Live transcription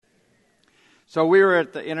So we were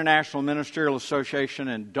at the International Ministerial Association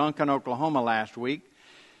in Duncan, Oklahoma last week.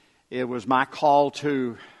 It was my call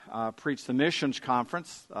to preach the missions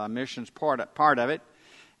conference, missions part of it.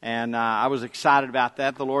 And I was excited about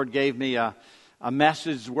that. The Lord gave me a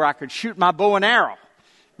message where I could shoot my bow and arrow.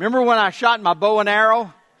 Remember when I shot my bow and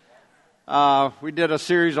arrow? We did a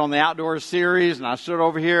series on the outdoor series, and I stood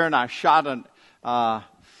over here and I shot a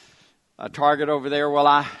target over there.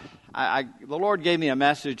 Well, the Lord gave me a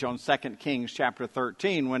message on 2 Kings chapter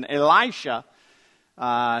 13 when Elisha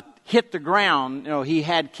hit the ground. He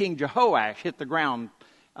had King Jehoash hit the ground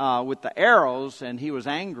with the arrows, and he was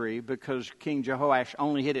angry because King Jehoash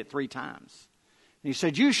only hit it 3 times. And he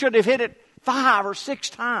said, "You should have hit it 5 or 6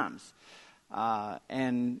 times."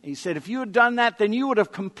 And he said, "If you had done that, then you would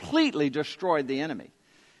have completely destroyed the enemy."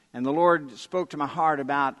 And the Lord spoke to my heart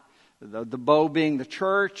about the bow being the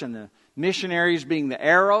church and the missionaries being the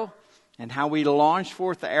arrow, and how we launched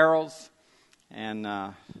forth the arrows. And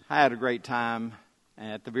I had a great time.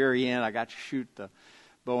 And at the very end, I got to shoot the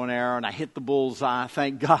bow and arrow, and I hit the bullseye.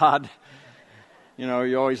 Thank God. You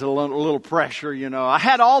always a little pressure. I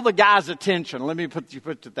had all the guys' attention. Let me put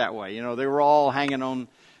it that way. They were all hanging on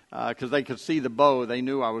because they could see the bow. They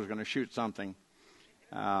knew I was going to shoot something.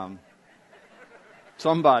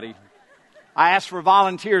 Somebody. I asked for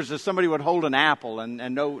volunteers if somebody would hold an apple,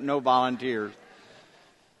 and no volunteers.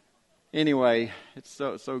 Anyway, it's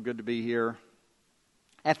so good to be here.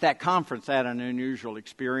 At that conference, I had an unusual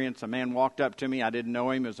experience. A man walked up to me. I didn't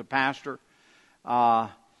know him as a pastor.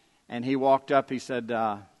 And he walked up. He said,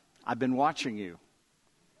 "I've been watching you."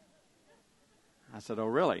 I said, "Oh,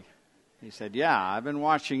 really?" He said, "Yeah, I've been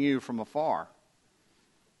watching you from afar.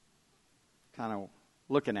 Kind of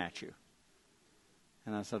looking at you."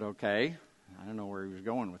 And I said, "Okay." I don't know where he was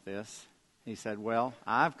going with this. He said, "Well,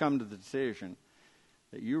 I've come to the decision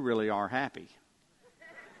that you really are happy."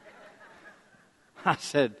 I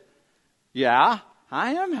said, "Yeah,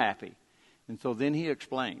 I am happy." And so then he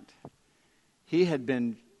explained. He had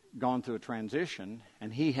gone through a transition,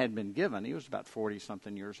 and he was about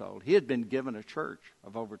 40-something years old. He had been given a church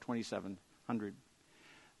of over 2,700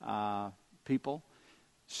 people,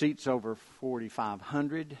 seats over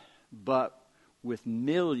 4,500, but with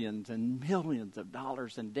millions and millions of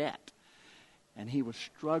dollars in debt. And he was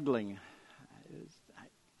struggling.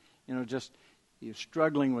 He was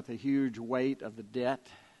struggling with the huge weight of the debt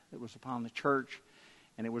that was upon the church.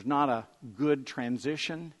 And it was not a good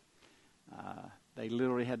transition. They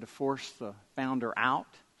literally had to force the founder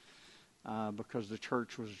out because the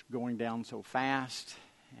church was going down so fast.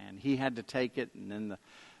 And he had to take it. And then the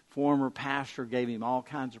former pastor gave him all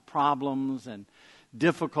kinds of problems and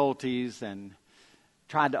difficulties and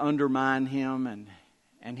tried to undermine him.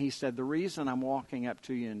 And he said, "The reason I'm walking up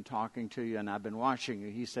to you and talking to you, and I've been watching you,"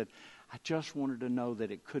 he said, "I just wanted to know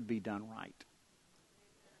that it could be done right.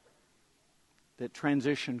 That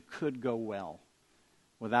transition could go well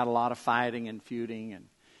without a lot of fighting and feuding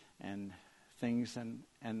and things."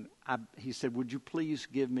 And he said, "Would you please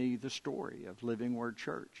give me the story of Living Word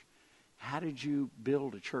Church? How did you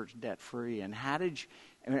build a church debt-free? And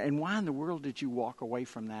why in the world did you walk away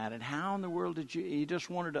from that? And how in the world did you..." He just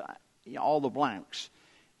wanted all the blanks.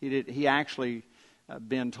 He actually,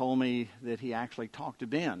 Ben told me that he actually talked to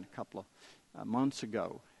Ben a couple of months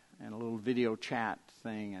ago in a little video chat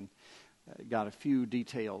thing, and got a few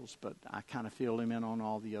details, but I kind of filled him in on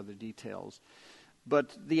all the other details.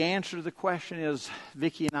 But the answer to the question is,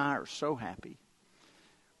 Vicki and I are so happy.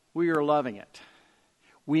 We are loving it.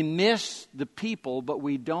 We miss the people, but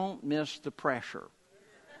we don't miss the pressure.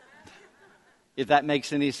 If that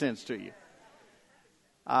makes any sense to you.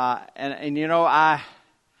 I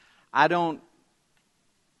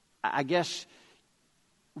guess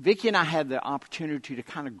Vicki and I had the opportunity to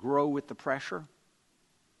kind of grow with the pressure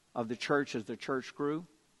of the church as the church grew.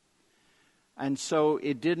 And so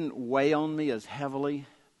it didn't weigh on me as heavily.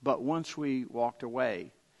 But once we walked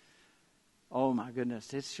away, oh my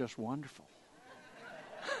goodness, it's just wonderful.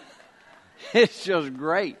 It's just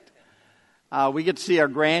great. We get to see our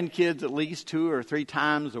grandkids at least 2 or 3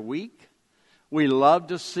 times a week. We love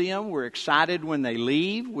to see them. We're excited when they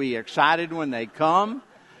leave. We're excited when they come.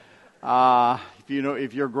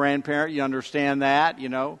 If you're a grandparent, you understand that,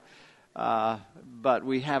 But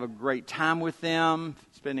we have a great time with them,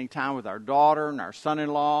 spending time with our daughter and our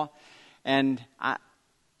son-in-law. And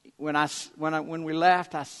when we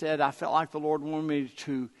left, I said I felt like the Lord wanted me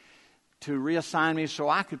to reassign me so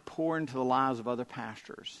I could pour into the lives of other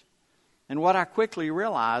pastors. And what I quickly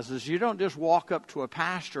realized is you don't just walk up to a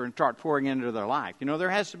pastor and start pouring into their life. There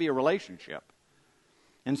has to be a relationship.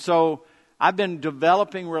 And so I've been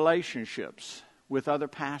developing relationships with other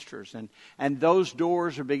pastors. And those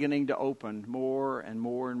doors are beginning to open more and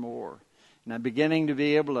more and more. And I'm beginning to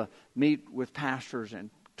be able to meet with pastors and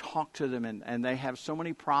talk to them. And they have so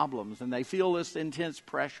many problems. And they feel this intense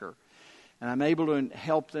pressure. And I'm able to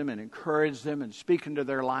help them and encourage them and speak into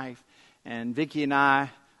their life. And Vicki and I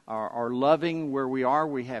are loving where we are.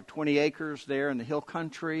 We have 20 acres there in the hill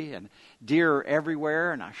country and deer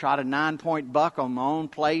everywhere. And I shot a 9-point buck on my own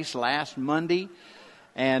place last Monday.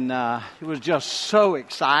 And it was just so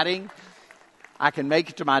exciting. I can make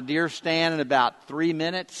it to my deer stand in about 3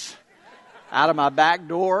 minutes out of my back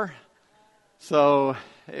door. So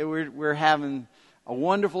we're having a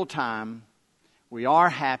wonderful time. We are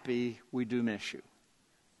happy. We do miss you.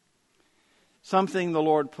 Something the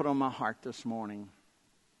Lord put on my heart this morning.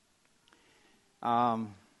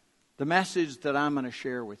 The message that I'm going to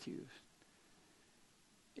share with you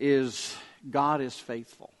is God is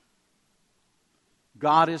faithful.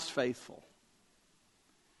 God is faithful.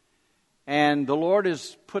 And the Lord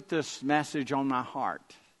has put this message on my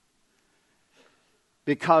heart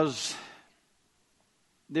because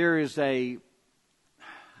there is I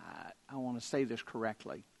want to say this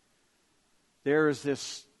correctly. There is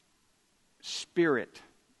this spirit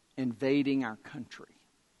invading our country.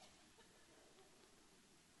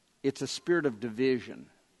 It's a spirit of division.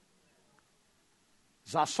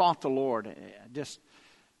 As I sought the Lord, I just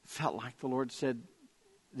felt like the Lord said,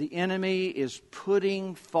 the enemy is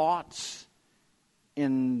putting thoughts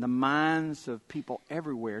in the minds of people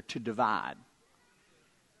everywhere to divide.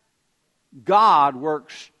 God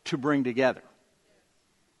works to bring together.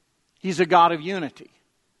 He's a God of unity.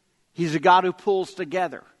 He's a God who pulls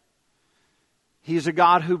together. He's a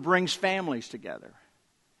God who brings families together.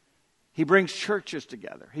 He brings churches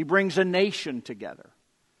together. He brings a nation together.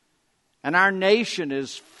 And our nation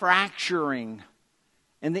is fracturing,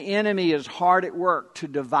 and the enemy is hard at work to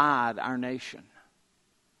divide our nation.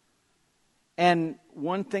 And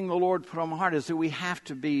one thing the Lord put on my heart is that we have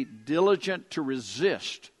to be diligent to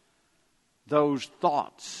resist those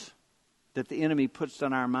thoughts that the enemy puts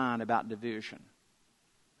in our mind about division.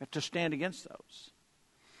 We have to stand against those.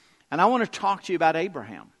 And I want to talk to you about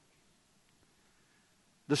Abraham.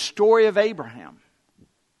 The story of Abraham.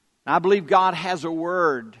 I believe God has a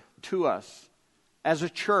word to us as a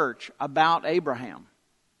church about Abraham.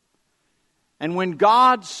 And when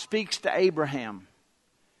God speaks to Abraham,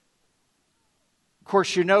 of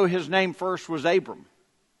course you know his name first was Abram.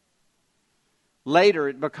 Later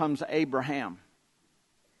it becomes Abraham.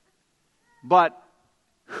 But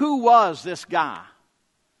who was this guy?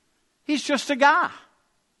 He's just a guy.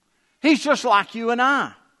 He's just like you and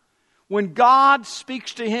I. When God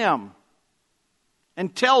speaks to him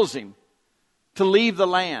and tells him to leave the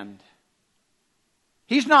land,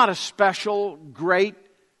 he's not a special, great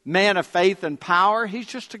man of faith and power. He's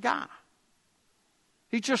just a guy.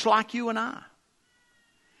 He's just like you and I.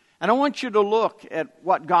 And I want you to look at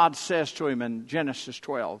what God says to him in Genesis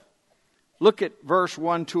 12. Look at verse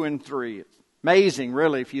 1, 2, and 3. It's amazing,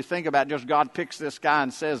 really, if you think about just God picks this guy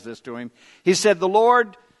and says this to him. He said, the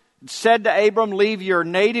Lord said to Abram, leave your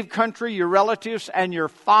native country, your relatives, and your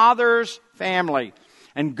father's family,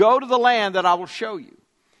 and go to the land that I will show you.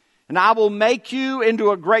 And I will make you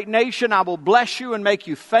into a great nation. I will bless you and make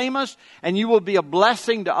you famous, and you will be a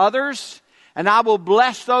blessing to others. And I will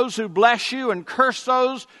bless those who bless you and curse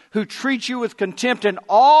those who treat you with contempt. And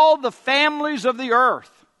all the families of the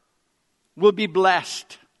earth will be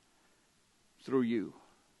blessed through you.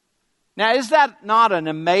 Now, is that not an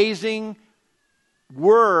amazing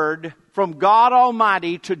word from God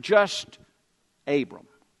Almighty to just Abram?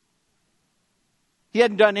 He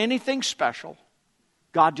hadn't done anything special.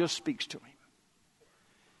 God just speaks to him.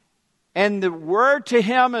 And the word to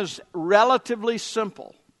him is relatively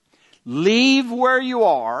simple. Leave where you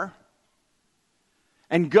are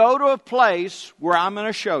and go to a place where I'm going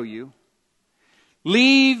to show you.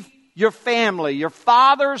 Leave your family, your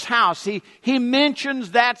father's house. He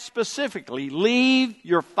mentions that specifically. Leave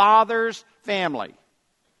your father's family.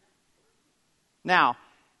 Now,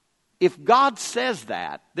 if God says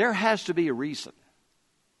that, there has to be a reason.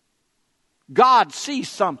 God sees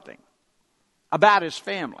something about his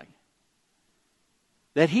family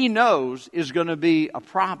that he knows is going to be a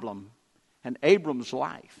problem in Abram's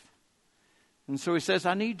life. And so he says,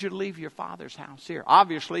 I need you to leave your father's house here.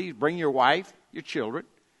 Obviously, bring your wife, your children,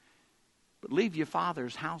 but leave your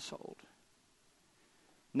father's household.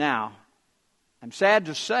 Now, I'm sad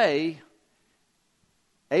to say,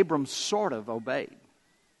 Abram sort of obeyed.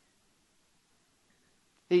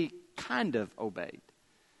 He kind of obeyed,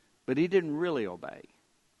 but he didn't really obey.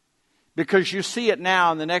 Because you see it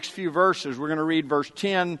now in the next few verses. We're going to read verse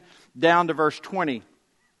 10 down to verse 20.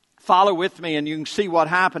 Follow with me and you can see what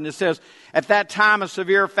happened. It says, at that time a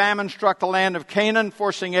severe famine struck the land of Canaan,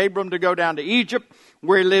 forcing Abram to go down to Egypt,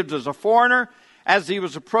 where he lived as a foreigner. As he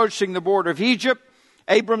was approaching the border of Egypt,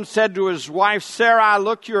 Abram said to his wife Sarai,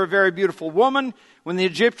 look, you're a very beautiful woman. When the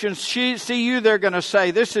Egyptians see you, they're going to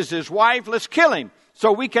say, this is his wife, let's kill him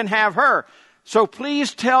so we can have her. So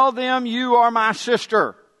please tell them you are my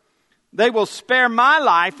sister. They will spare my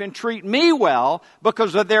life and treat me well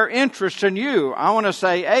because of their interest in you. I want to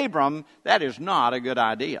say, Abram, that is not a good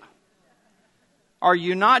idea. Are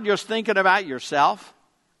you not just thinking about yourself?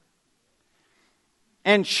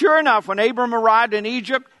 And sure enough, when Abram arrived in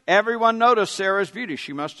Egypt, everyone noticed Sarah's beauty.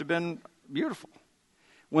 She must have been beautiful.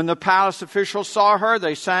 When the palace officials saw her,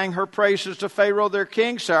 they sang her praises to Pharaoh, their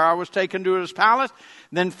king. Sarah was taken to his palace.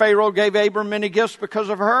 Then Pharaoh gave Abram many gifts because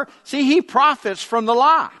of her. See, he profits from the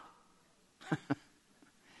lie.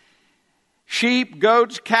 Sheep,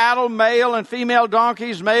 goats, cattle, male and female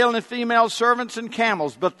donkeys, male and female servants and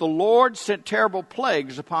camels. But the Lord sent terrible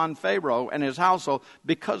plagues upon Pharaoh and his household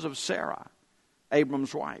because of Sarah,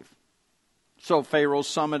 Abram's wife. So Pharaoh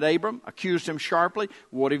summoned Abram, accused him sharply.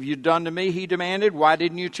 What have you done to me? He demanded. Why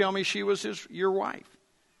didn't you tell me she was your wife?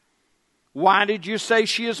 Why did you say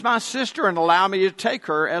she is my sister and allow me to take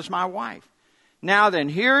her as my wife? Now then,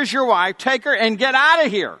 here's your wife. Take her and get out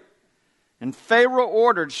of here. And Pharaoh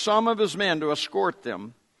ordered some of his men to escort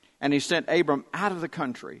them, and he sent Abram out of the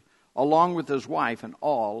country, along with his wife and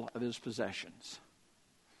all of his possessions.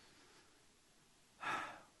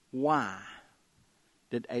 Why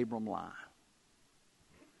did Abram lie?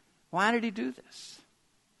 Why did he do this?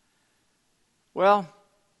 Well,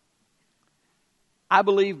 I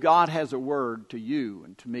believe God has a word to you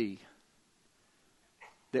and to me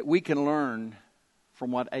that we can learn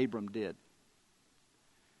from what Abram did.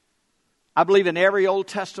 I believe in every Old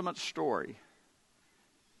Testament story,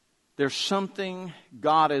 there's something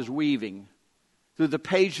God is weaving through the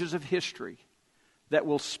pages of history that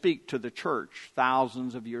will speak to the church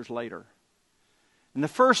thousands of years later. And the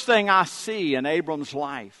first thing I see in Abram's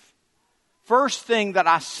life, first thing that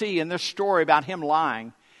I see in this story about him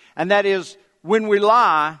lying, and that is when we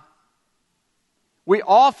lie, we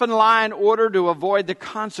often lie in order to avoid the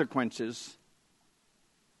consequences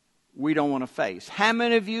we don't want to face. How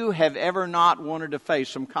many of you have ever not wanted to face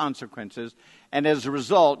some consequences, and as a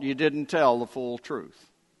result, you didn't tell the full truth?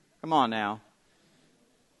 Come on now.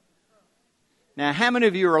 Now, how many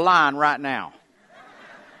of you are lying right now?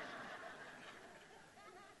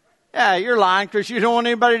 Yeah, you're lying because you don't want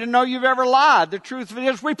anybody to know you've ever lied. The truth of it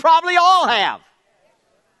is we probably all have.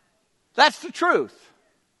 That's the truth.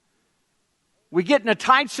 We get in a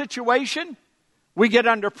tight situation, we get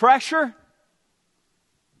under pressure,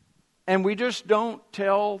 and we just don't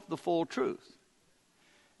tell the full truth.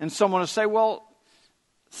 And someone will say, well,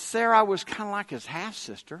 Sarah was kind of like his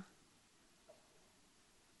half-sister.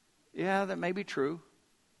 Yeah, that may be true,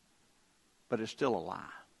 but it's still a lie.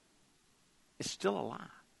 It's still a lie.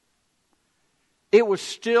 It was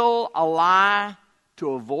still a lie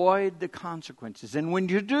to avoid the consequences. And when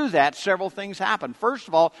you do that, several things happen. First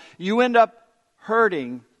of all, you end up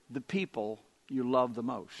hurting the people you love the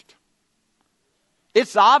most.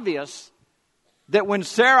 It's obvious that when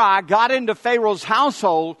Sarai got into Pharaoh's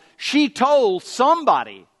household, she told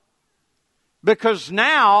somebody. Because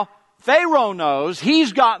now Pharaoh knows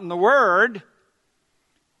he's gotten the word.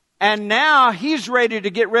 And now he's ready to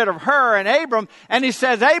get rid of her and Abram. And he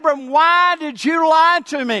says, Abram, why did you lie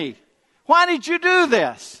to me? Why did you do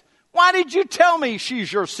this? Why did you tell me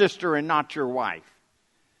she's your sister and not your wife?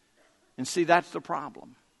 And see, that's the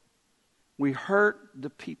problem. We hurt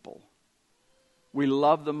the people we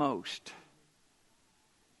love the most.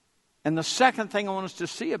 And the second thing I want us to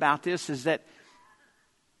see about this is that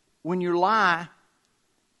when you lie,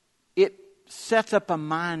 it sets up a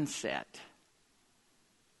mindset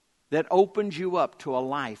that opens you up to a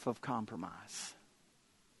life of compromise.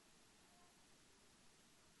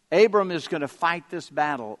 Abram is going to fight this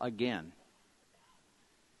battle again.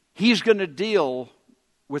 He's going to deal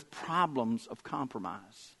with problems of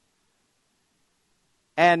compromise.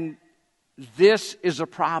 And this is a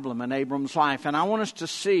problem in Abram's life. And I want us to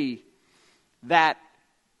see that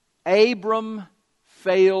Abram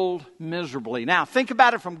failed miserably. Now, think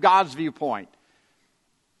about it from God's viewpoint.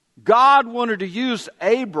 God wanted to use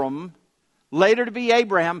Abram, later to be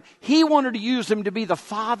Abraham. He wanted to use him to be the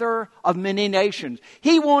father of many nations.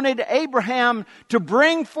 He wanted Abraham to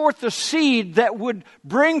bring forth the seed that would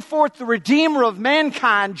bring forth the Redeemer of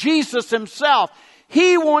mankind, Jesus himself.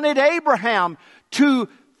 He wanted Abraham to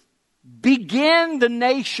begin the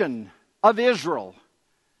nation of Israel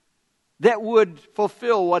that would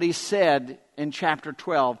fulfill what he said in chapter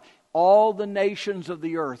 12. all the nations of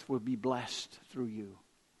the earth would be blessed through you.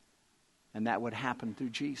 And that would happen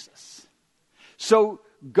through Jesus. So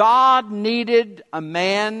God needed a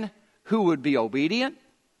man who would be obedient,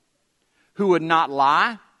 who would not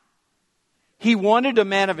lie. He wanted a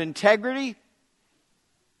man of integrity.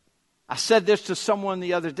 I said this to someone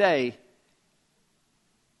the other day.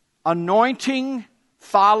 Anointing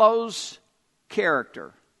follows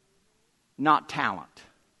character, not talent.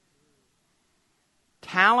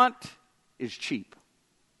 Talent is cheap.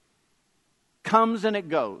 Comes and it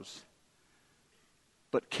goes.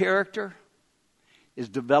 But character is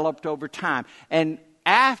developed over time. And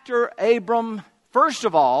after Abram, first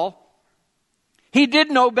of all, he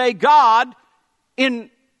didn't obey God in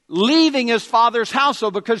leaving his father's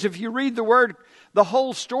household. Because if you read the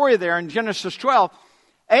whole story there in Genesis 12,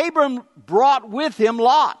 Abram brought with him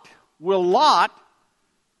Lot. Well, Lot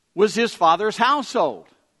was his father's household.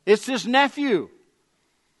 It's his nephew.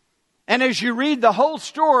 And as you read the whole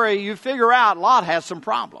story, you figure out Lot has some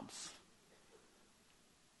problems.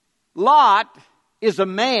 Lot is a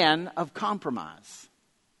man of compromise.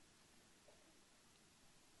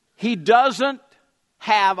 He doesn't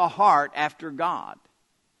have a heart after God.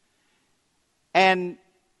 And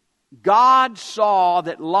God saw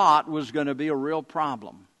that Lot was going to be a real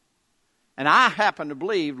problem. And I happen to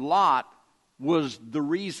believe Lot was the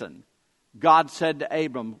reason God said to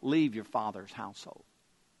Abram, leave your father's household.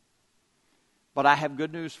 But I have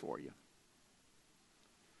good news for you.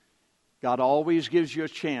 God always gives you a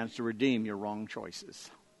chance to redeem your wrong choices.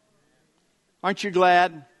 Aren't you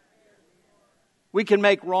glad? We can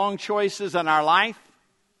make wrong choices in our life,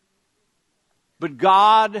 but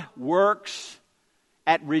God works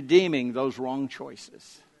at redeeming those wrong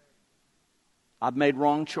choices. I've made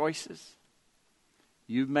wrong choices.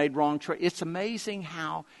 You've made wrong choices. It's amazing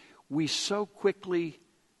how we so quickly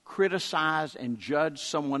criticize and judge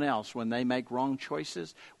someone else when they make wrong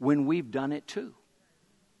choices when we've done it too.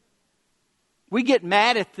 We get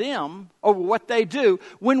mad at them over what they do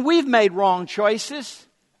when we've made wrong choices.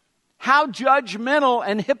 How judgmental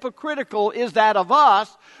and hypocritical is that of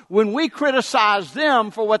us when we criticize them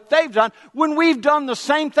for what they've done when we've done the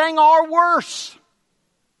same thing or worse?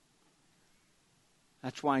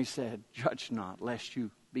 That's why he said, judge not, lest you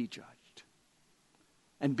be judged.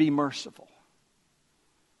 And be merciful.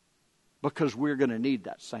 Because we're going to need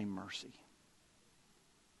that same mercy.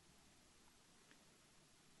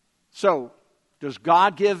 So, does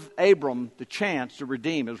God give Abram the chance to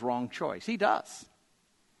redeem his wrong choice? He does.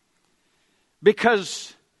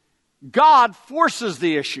 Because God forces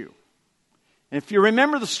the issue. And if you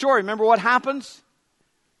remember the story, remember what happens?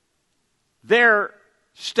 They're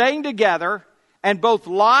staying together, and both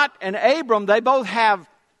Lot and Abram, they both have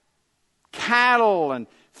cattle and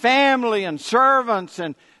family and servants,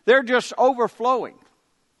 and they're just overflowing.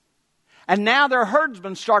 And now their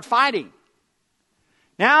herdsmen start fighting.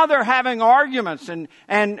 Now they're having arguments and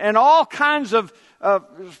all kinds of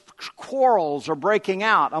quarrels are breaking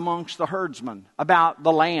out amongst the herdsmen about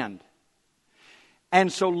the land.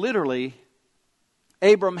 And so literally,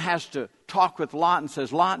 Abram has to talk with Lot and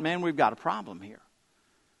says, Lot, man, we've got a problem here.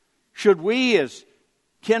 Should we as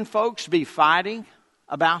kinfolks be fighting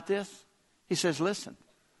about this? He says, listen,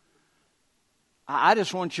 I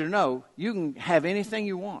just want you to know, you can have anything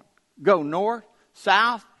you want. Go north,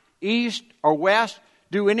 south, east, or west.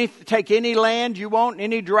 Take any land you want in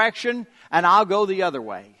any direction, and I'll go the other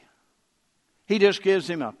way. He just gives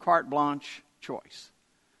him a carte blanche choice.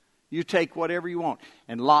 You take whatever you want.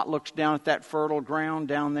 And Lot looks down at that fertile ground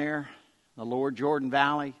down there, the lower Jordan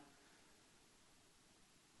Valley,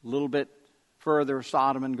 a little bit further,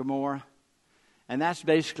 Sodom and Gomorrah. And that's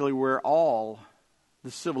basically where all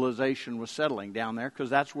the civilization was settling down there, because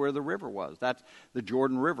that's where the river was. The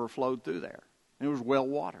Jordan River flowed through there. And it was well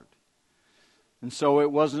watered. And so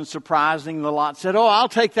it wasn't surprising the Lot said, I'll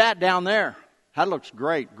take that down there. That looks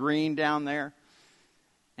great, green down there.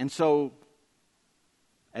 And so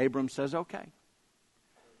Abram says, okay.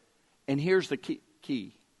 And here's the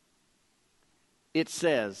key. It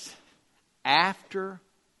says, after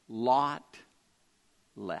Lot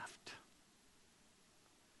left,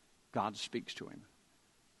 God speaks to him.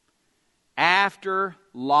 After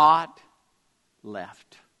Lot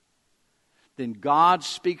left, then God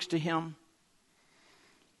speaks to him.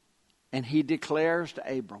 And he declares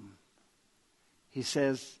to Abram, he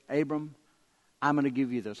says, Abram, I'm going to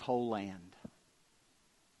give you this whole land.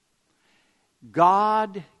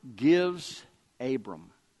 God gives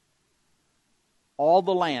Abram all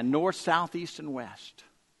the land, north, south, east, and west.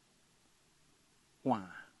 Why?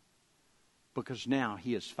 Because now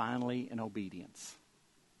he is finally in obedience.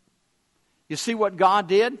 You see what God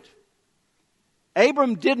did?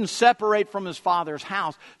 Abram didn't separate from his father's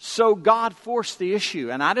house, so God forced the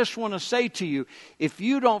issue. And I just want to say to you, if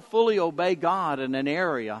you don't fully obey God in an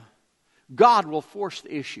area, God will force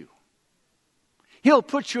the issue. He'll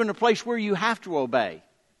put you in a place where you have to obey.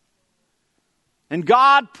 And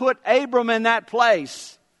God put Abram in that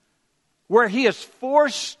place where he is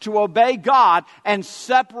forced to obey God and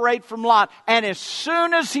separate from Lot. And as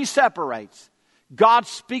soon as he separates, God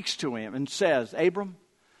speaks to him and says, Abram,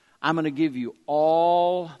 I'm going to give you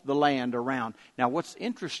all the land around. Now what's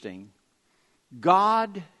interesting,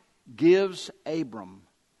 God gives Abram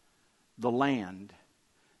the land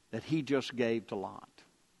that he just gave to Lot.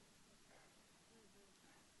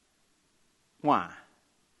 Why?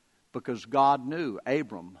 Because God knew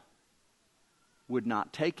Abram would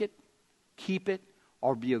not take it, keep it,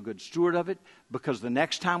 or be a good steward of it. Because the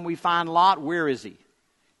next time we find Lot, where is he?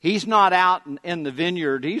 He's not out in the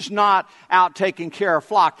vineyard. He's not out taking care of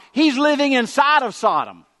flock. He's living inside of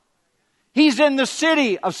Sodom. He's in the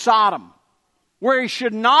city of Sodom, where he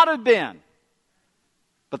should not have been.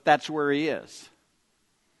 But that's where he is.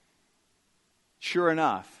 Sure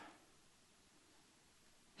enough,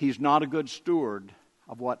 he's not a good steward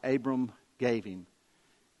of what Abram gave him.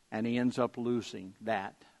 And he ends up losing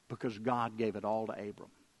that because God gave it all to Abram.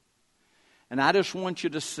 And I just want you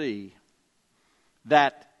to see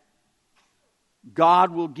that God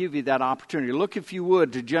will give you that opportunity. Look, if you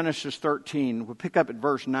would, to Genesis 13. We'll pick up at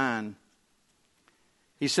verse 9.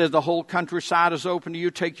 He says, the whole countryside is open to you.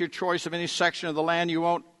 Take your choice of any section of the land you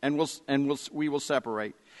want, and we will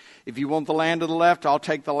separate. If you want the land to the left, I'll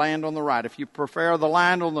take the land on the right. If you prefer the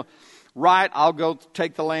land on the right, I'll go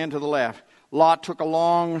take the land to the left. Lot took a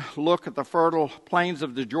long look at the fertile plains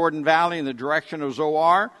of the Jordan Valley in the direction of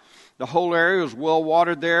Zoar. The whole area was well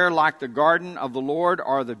watered there, like the garden of the Lord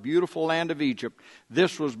or the beautiful land of Egypt.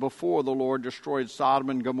 This was before the Lord destroyed Sodom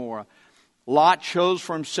and Gomorrah. Lot chose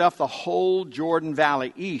for himself the whole Jordan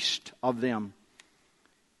Valley east of them.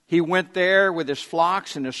 He went there with his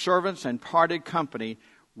flocks and his servants and parted company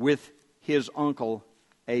with his uncle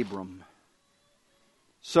Abram.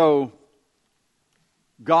 So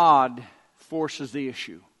God forces the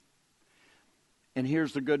issue. And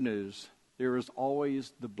here's the good news. There is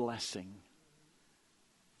always the blessing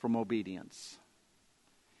from obedience.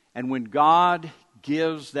 And when God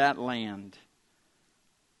gives that land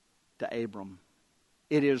to Abram,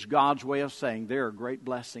 it is God's way of saying there are great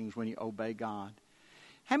blessings when you obey God.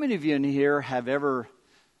 How many of you in here have ever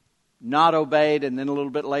not obeyed and then a little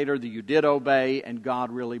bit later that you did obey and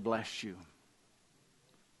God really blessed you?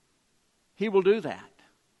 He will do that.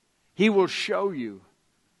 He will show you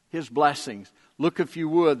His blessings. Look, if you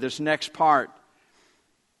would, this next part.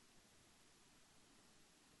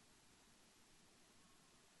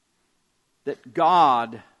 That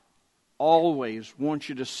God always wants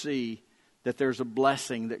you to see that there's a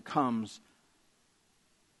blessing that comes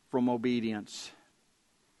from obedience.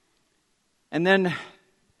 And then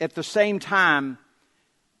at the same time,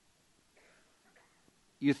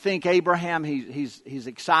 you think Abraham, he's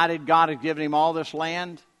excited. God has given him all this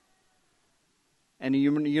land. And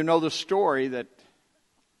you know the story that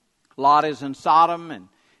Lot is in Sodom,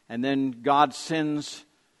 and then God sends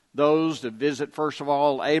those to visit, first of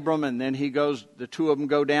all, Abram, and then the two of them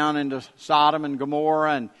go down into Sodom and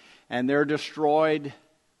Gomorrah, and they're destroyed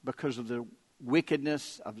because of the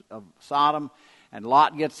wickedness of Sodom. And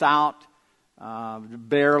Lot gets out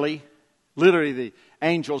barely. Literally, the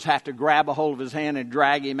angels have to grab a hold of his hand and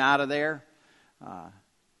drag him out of there.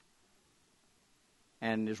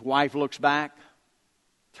 And his wife looks back,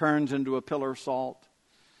 turns into a pillar of salt.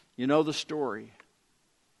 You know the story.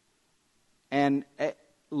 And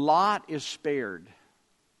Lot is spared,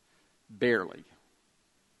 barely.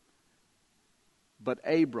 But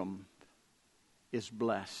Abram is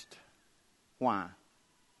blessed. Why?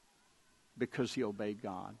 Because he obeyed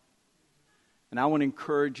God. And I want to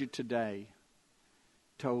encourage you today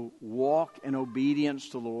to walk in obedience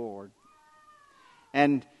to the Lord.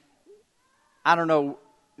 And I don't know,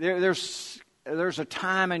 there's a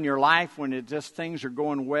time in your life when things are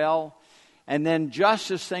going well, and then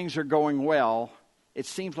just as things are going well, it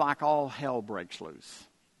seems like all hell breaks loose.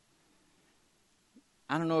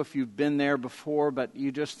 I don't know if you've been there before, but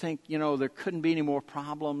you just think, there couldn't be any more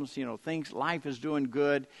problems. Life is doing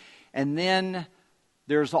good. And then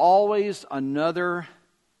there's always another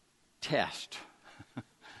test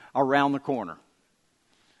around the corner.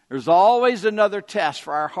 There's always another test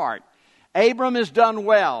for our heart. Abram has done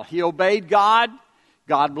well. He obeyed God.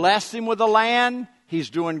 God blessed him with the land. He's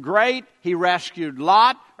doing great. He rescued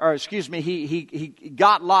Lot, he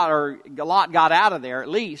got Lot, or Lot got out of there at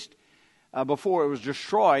least before it was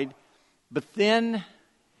destroyed. But then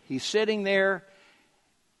he's sitting there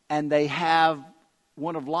and they have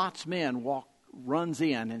one of Lot's men runs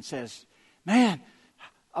in and says, man,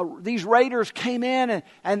 these raiders came in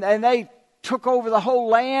and they took over the whole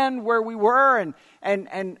land where we were,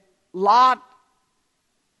 and Lot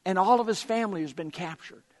and all of his family has been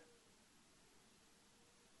captured.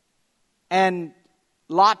 And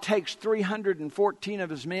Lot takes 314 of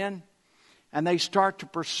his men, and they start to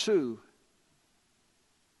pursue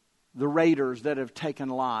the raiders that have taken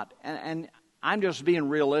Lot. And I'm just being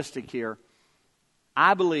realistic here.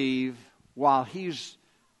 I believe while he's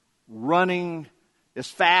running as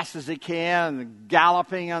fast as he can, and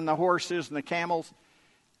galloping on the horses and the camels,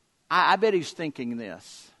 I bet he's thinking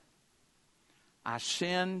this. I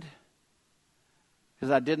sinned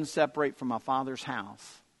because I didn't separate from my father's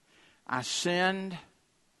house. I sinned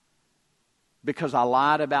because I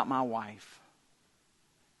lied about my wife.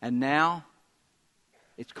 And now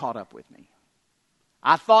it's caught up with me.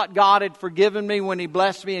 I thought God had forgiven me when He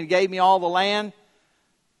blessed me and gave me all the land.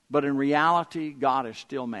 But in reality, God is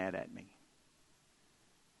still mad at me.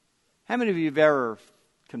 How many of you have ever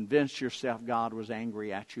convinced yourself God was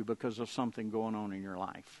angry at you because of something going on in your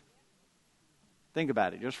life? Think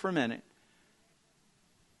about it just for a minute.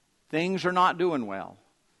 Things are not doing well.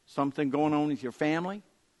 Something going on with your family,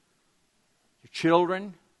 your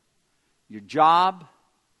children, your job.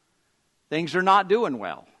 Things are not doing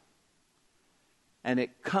well. And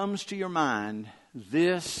it comes to your mind,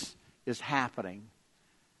 this is happening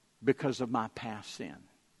because of my past sin.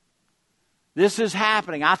 This is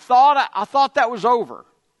happening. I thought that was over.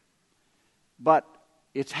 But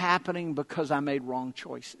it's happening because I made wrong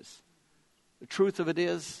choices. The truth of it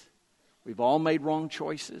is, we've all made wrong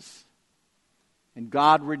choices. And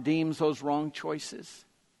God redeems those wrong choices.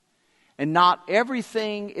 And not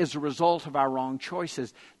everything is a result of our wrong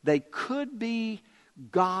choices. They could be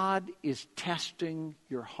God is testing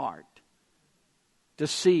your heart to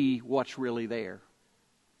see what's really there.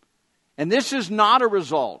 And this is not a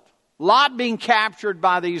result. Lot being captured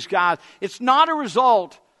by these guys, it's not a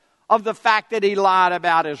result of the fact that he lied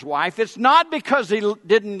about his wife. It's not because he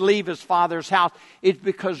didn't leave his father's house. It's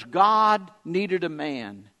because God needed a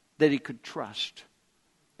man that He could trust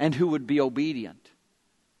and who would be obedient.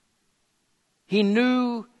 He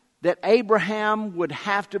knew that Abraham would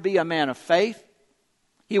have to be a man of faith.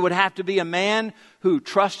 He would have to be a man who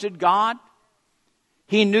trusted God.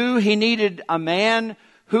 He knew he needed a man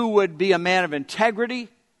who would be a man of integrity.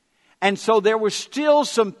 And so there was still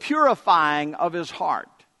some purifying of his heart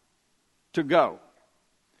to go.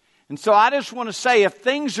 And so I just want to say, if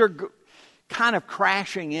things are kind of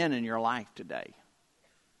crashing in your life today,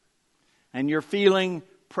 and you're feeling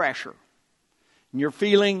pressure, and you're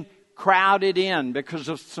feeling crowded in because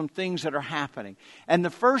of some things that are happening, and the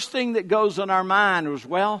first thing that goes in our mind was,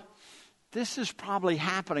 well, this is probably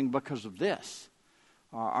happening because of this,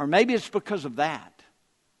 or maybe it's because of that.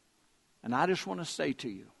 And I just want to say to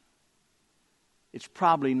you, it's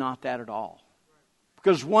probably not that at all.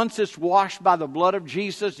 Because once it's washed by the blood of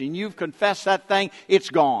Jesus and you've confessed that thing, it's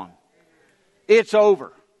gone. It's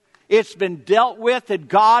over. It's been dealt with, and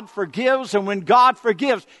God forgives. And when God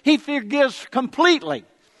forgives, He forgives completely.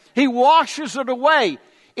 He washes it away.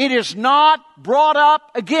 It is not brought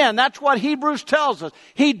up again. That's what Hebrews tells us.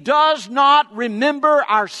 He does not remember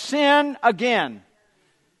our sin again.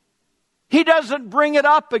 He doesn't bring it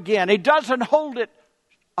up again. He doesn't hold it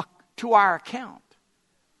to our account.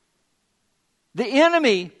 The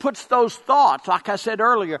enemy puts those thoughts, like I said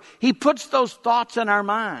earlier, he puts those thoughts in our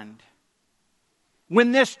mind.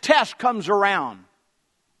 When this test comes around,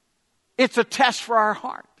 it's a test for our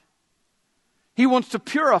heart. He wants to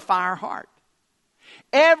purify our heart.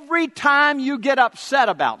 Every time you get upset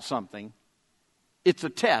about something, it's a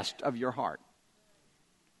test of your heart.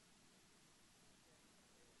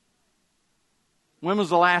 When was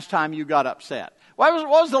the last time you got upset? What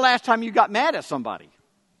was the last time you got mad at somebody?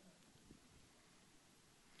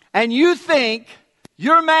 And you think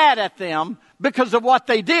you're mad at them because of what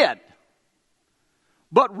they did.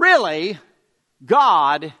 But really,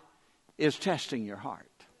 God is testing your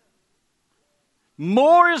heart.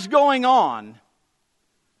 More is going on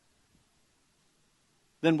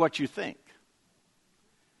than what you think.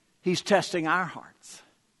 He's testing our hearts,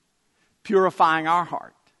 purifying our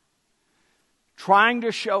heart, trying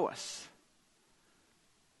to show us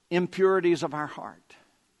impurities of our heart.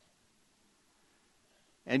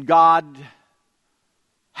 And God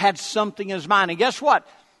had something in His mind. And guess what?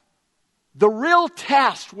 The real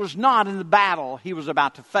test was not in the battle he was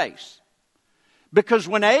about to face. Because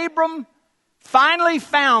when Abram finally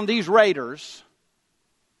found these raiders,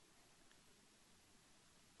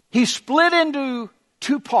 he split into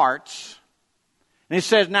two parts. And he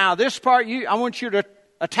says, now this part, I want you to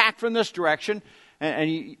attack from this direction,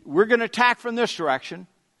 and we're going to attack from this direction,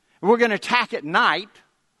 and we're going to attack at night.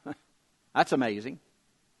 That's amazing.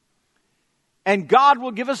 And God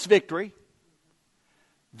will give us victory.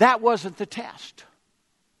 That wasn't the test.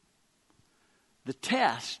 The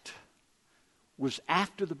test was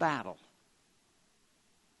after the battle.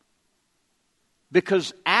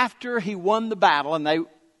 Because after he won the battle, and they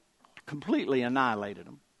completely annihilated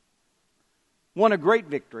them, won a great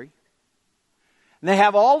victory, and they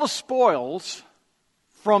have all the spoils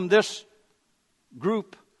from this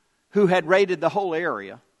group who had raided the whole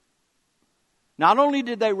area. Not only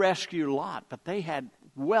did they rescue Lot, but they had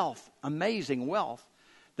wealth, amazing wealth,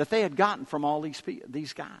 that they had gotten from all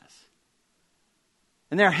these guys.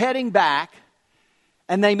 And they're heading back,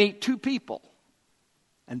 and they meet two people.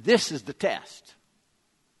 And this is the test.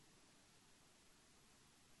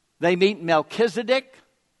 They meet Melchizedek,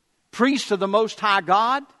 priest of the Most High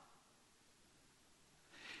God,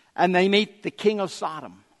 and they meet the king of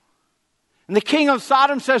Sodom. And the king of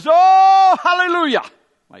Sodom says, "Oh, hallelujah."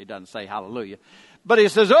 Well, he doesn't say hallelujah. But he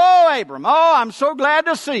says, "Oh, Abram, I'm so glad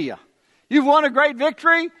to see you. You've won a great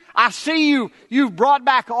victory. I see you've brought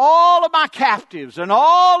back all of my captives and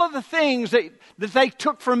all of the things that they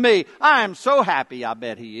took from me. I am so happy." I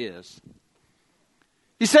bet he is.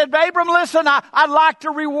 He said, "Abram, listen, I'd like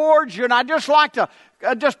to reward you, and I'd just like to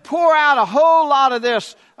just pour out a whole lot of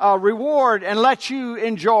this reward and let you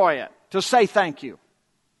enjoy it, to say thank you."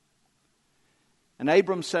 And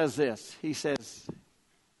Abram says this. He says,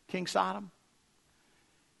 "King Sodom,"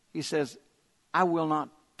 he says, "I will not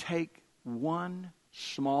take one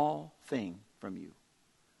small thing from you.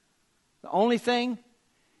 The only thing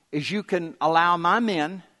is you can allow my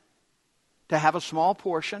men to have a small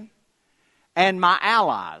portion and my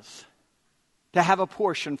allies to have a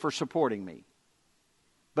portion for supporting me.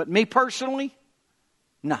 But me personally,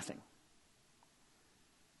 nothing."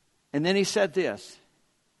 And then he said this,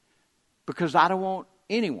 "Because I don't want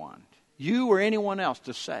anyone, you or anyone else,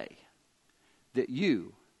 to say that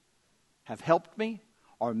you have helped me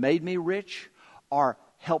or made me rich or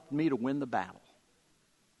helped me to win the battle.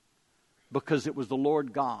 Because it was the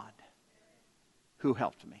Lord God who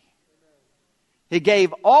helped me." He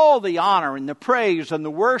gave all the honor and the praise and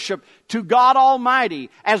the worship to God Almighty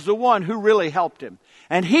as the one who really helped him.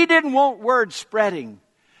 And he didn't want word spreading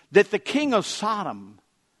that the king of Sodom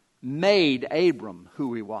made Abram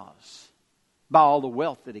who he was by all the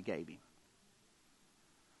wealth that he gave him.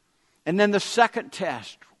 And then the second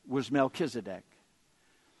test was Melchizedek.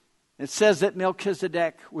 It says that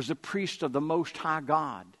Melchizedek was a priest of the Most High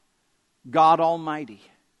God, God Almighty.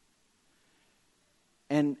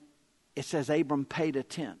 And it says Abram paid a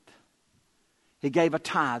tenth. He gave a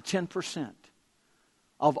tithe, 10%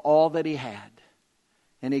 of all that he had.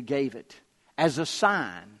 And he gave it as a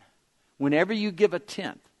sign. Whenever you give a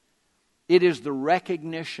tenth, it is the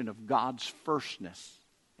recognition of God's firstness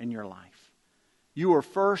in your life. You are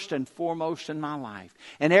first and foremost in my life.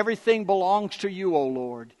 And everything belongs to you, O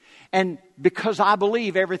Lord. And because I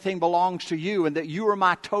believe everything belongs to you and that you are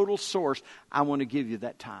my total source, I want to give you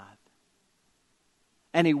that tithe.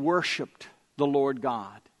 And he worshiped the Lord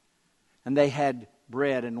God. And they had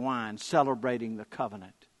bread and wine celebrating the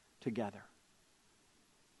covenant together.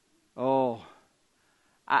 Oh,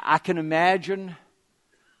 I can imagine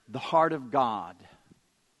the heart of God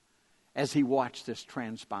as he watched this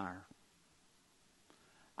transpire.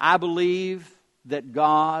 I believe that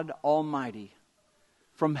God Almighty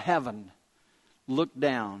from heaven looked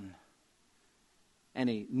down and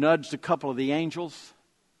he nudged a couple of the angels.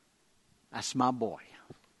 "That's my boy.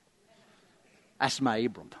 That's my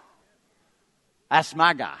Abram. That's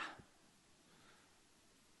my guy.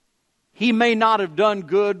 He may not have done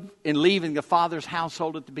good in leaving the father's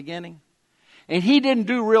household at the beginning. And he didn't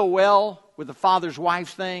do real well with the father's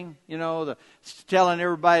wife's thing. You know, telling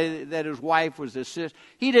everybody that his wife was his sister.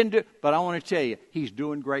 He didn't do, but I want to tell you, he's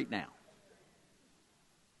doing great now.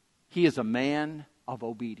 He is a man of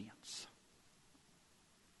obedience.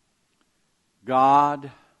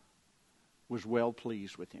 God was well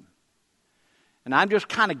pleased with him. And I'm just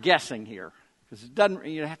kind of guessing here, because it doesn't,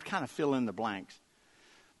 you have to kind of fill in the blanks.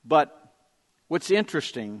 But what's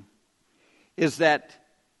interesting is that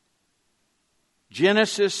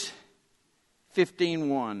Genesis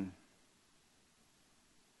 15:1,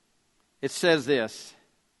 it says this.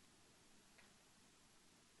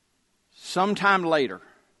 Sometime later,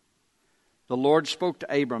 the Lord spoke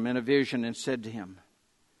to Abram in a vision and said to him,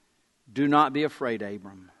 "Do not be afraid,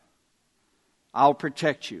 Abram. I'll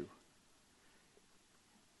protect you.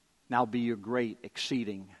 And I'll be your great,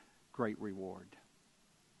 exceeding great reward."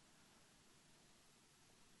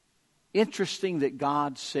 Interesting that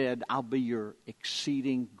God said, I'll be your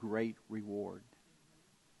exceeding great reward.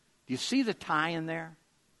 Do you see the tie in there?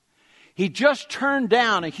 He just turned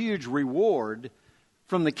down a huge reward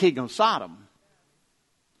from the king of Sodom.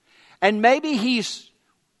 And maybe he's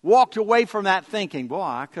walked away from that thinking, boy,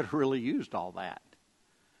 I could have really used all that.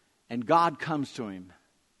 And God comes to him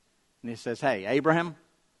and he says, hey, Abraham,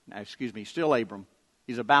 still Abram.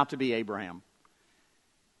 He's about to be Abraham.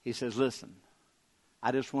 He says, listen,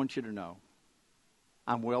 I just want you to know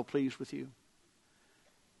I'm well pleased with you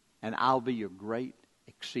and I'll be your great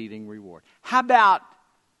exceeding reward. How about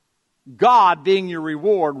God being your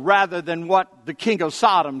reward rather than what the king of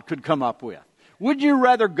Sodom could come up with? Would you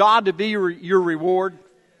rather God to be your reward?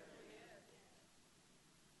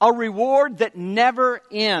 A reward that never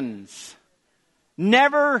ends,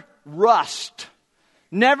 never rusts,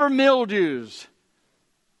 never mildews.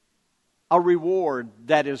 A reward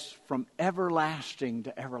that is from everlasting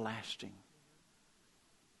to everlasting.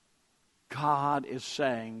 God is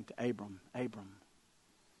saying to Abram,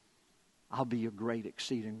 I'll be your great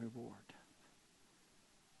exceeding reward.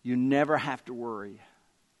 You never have to worry.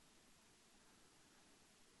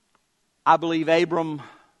 I believe Abram,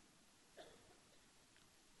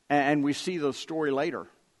 and we see the story later.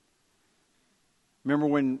 Remember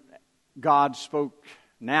when God spoke,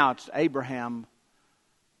 now it's Abraham,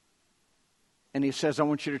 and he says, I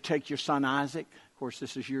want you to take your son Isaac. Of course,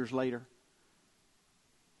 this is years later.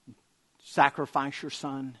 Sacrifice your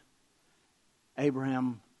son.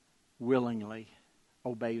 Abraham willingly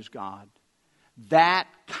obeys God. That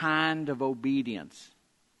kind of obedience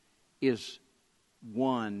is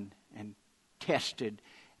won and tested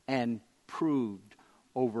and proved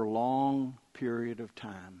over a long period of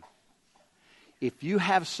time. If you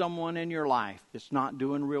have someone in your life that's not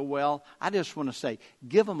doing real well, I just want to say,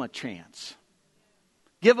 give them a chance.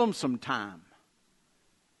 Give them some time.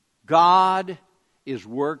 God is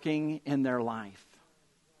working in their life.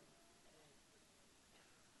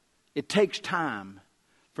 It takes time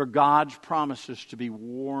for God's promises to be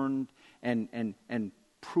warned and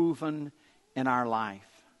proven in our life.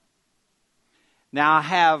 Now I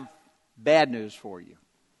have bad news for you.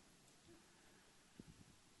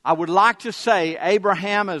 I would like to say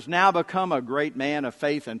Abraham has now become a great man of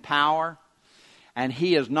faith and power, and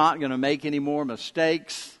he is not going to make any more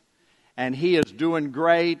mistakes, and he is doing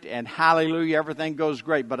great, and hallelujah, everything goes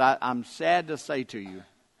great. But I'm sad to say to you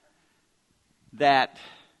that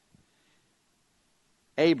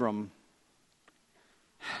Abram,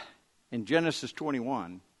 in Genesis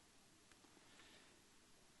 21,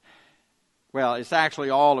 well, it's actually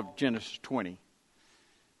all of Genesis 20.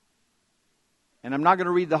 And I'm not going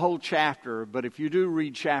to read the whole chapter, but if you do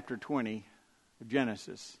read chapter 20 of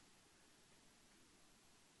Genesis,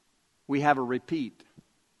 we have a repeat.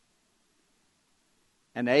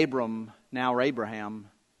 And Abram, now Abraham,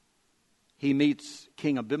 he meets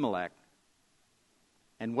King Abimelech.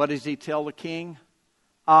 And what does he tell the king?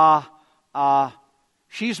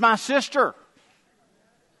 She's my sister.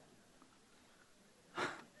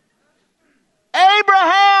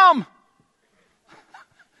 Abraham!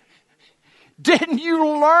 Didn't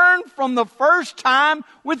you learn from the first time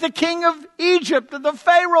with the king of Egypt, the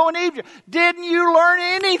Pharaoh in Egypt? Didn't you learn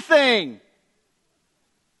anything?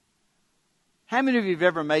 How many of you have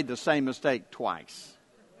ever made the same mistake twice?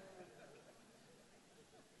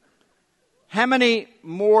 How many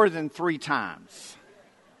more than 3 times?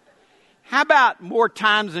 How about more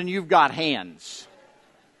times than you've got hands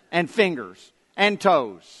and fingers and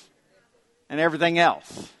toes and everything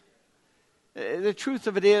else? The truth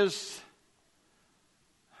of it is,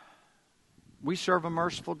 we serve a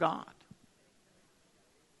merciful God.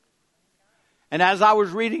 And as I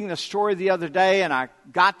was reading the story the other day, and I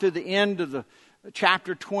got to the end of the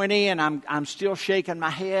chapter 20, and I'm still shaking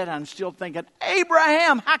my head. I'm still thinking,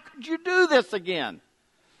 Abraham, how could you do this again?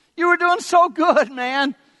 You were doing so good,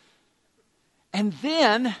 man. And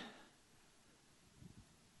then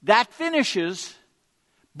that finishes,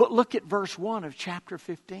 but look at verse 1 of chapter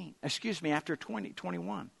 15. After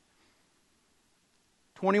 21.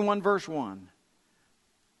 21 verse 1.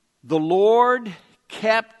 The Lord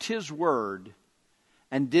kept his word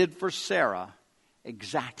and did for Sarah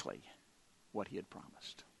exactly what he had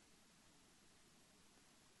promised.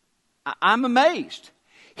 I'm amazed.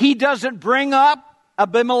 He doesn't bring up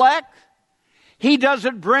Abimelech. He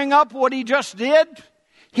doesn't bring up what he just did.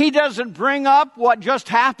 He doesn't bring up what just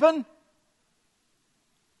happened.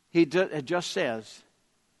 It just says,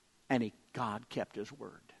 and God kept his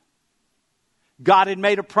word. God had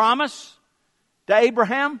made a promise to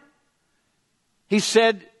Abraham. He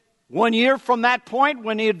said 1 year from that point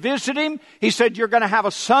when he had visited him, he said, you're going to have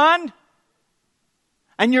a son.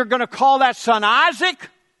 And you're going to call that son Isaac.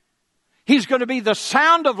 He's going to be the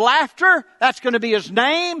sound of laughter. That's going to be his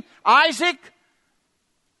name, Isaac.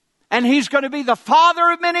 And he's going to be the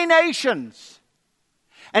father of many nations.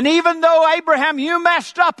 And even though, Abraham, you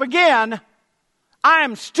messed up again, I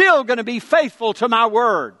am still going to be faithful to my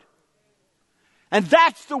word. And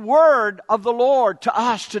that's the word of the Lord to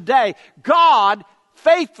us today. God,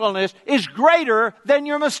 faithfulness is greater than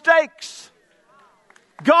your mistakes.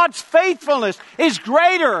 God's faithfulness is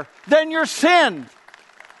greater than your sin.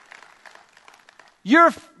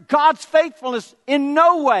 God's faithfulness in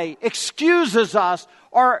no way excuses us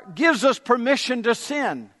or gives us permission to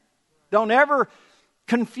sin. Don't ever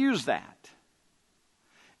confuse that.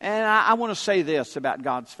 And I want to say this about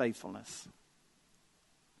God's faithfulness.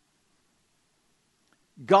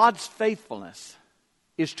 God's faithfulness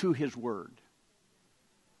is to His word.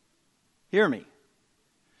 Hear me.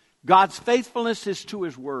 God's faithfulness is to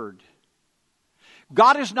His word.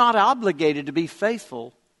 God is not obligated to be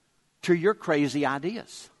faithful to your crazy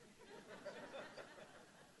ideas.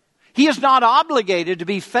 He is not obligated to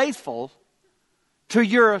be faithful to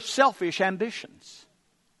your selfish ambitions.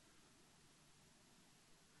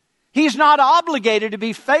 He's not obligated to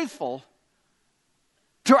be faithful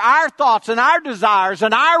to our thoughts and our desires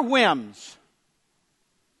and our whims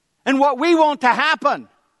and what we want to happen.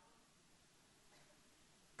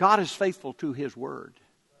 God is faithful to His word.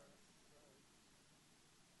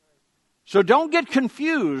 So don't get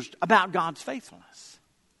confused about God's faithfulness.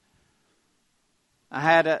 I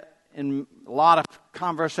had in a lot of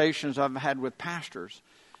conversations I've had with pastors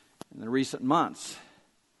in the recent months.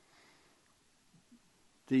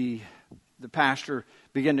 The pastor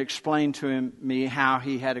began to explain to me how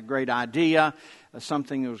he had a great idea,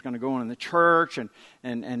 something that was going to go on in the church,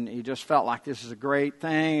 and he just felt like this is a great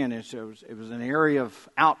thing, and it was an area of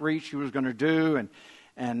outreach he was going to do,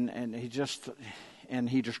 and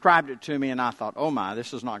he described it to me, and I thought, oh my,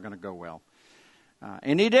 this is not going to go well.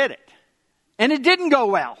 And he did it. And it didn't go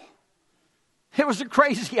well. It was a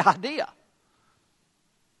crazy idea.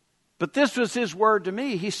 But this was his word to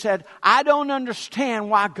me. He said, I don't understand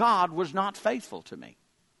why God was not faithful to me.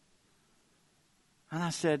 And I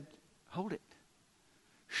said, hold it.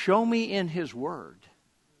 Show me in His word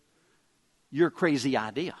your crazy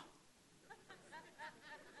idea.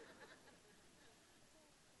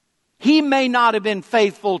 He may not have been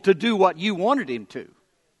faithful to do what you wanted Him to,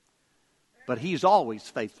 but He's always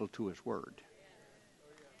faithful to His word.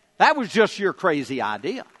 That was just your crazy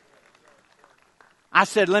idea. I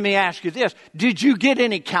said, let me ask you this. Did you get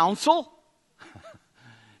any counsel?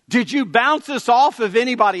 Did you bounce this off of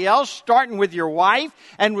anybody else, starting with your wife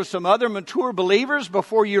and with some other mature believers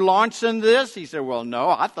before you launched into this? He said, well, no,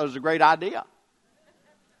 I thought it was a great idea. I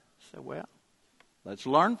said, well, let's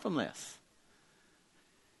learn from this.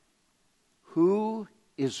 Who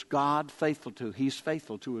is God faithful to? He's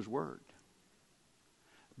faithful to His word.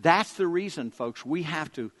 That's the reason, folks, we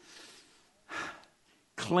have to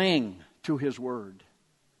cling to His word.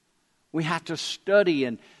 We have to study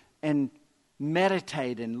and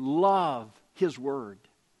meditate and love His word.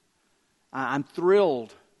 I'm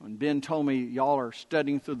thrilled when Ben told me y'all are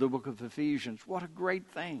studying through the book of Ephesians. What a great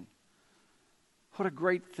thing. What a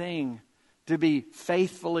great thing to be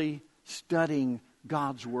faithfully studying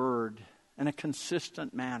God's word in a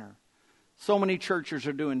consistent manner. So many churches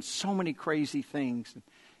are doing so many crazy things,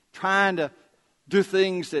 trying to do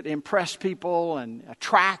things that impress people and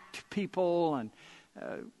attract people and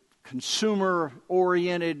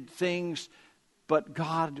consumer-oriented things. But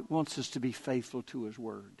God wants us to be faithful to His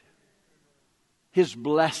word. His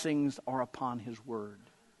blessings are upon His word.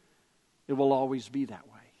 It will always be that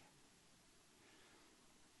way.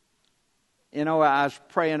 You know, I was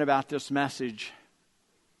praying about this message,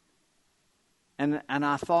 and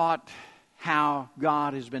I thought how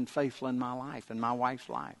God has been faithful in my life and my wife's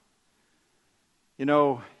life. You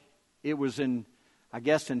know, it was in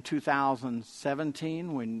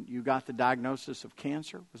 2017 when you got the diagnosis of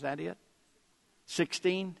cancer. Was that it?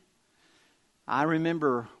 16? I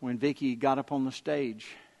remember when Vicki got up on the stage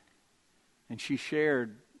and she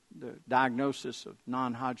shared the diagnosis of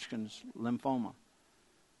non-Hodgkin's lymphoma.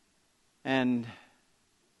 And,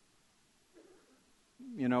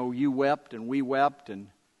 you know, you wept and we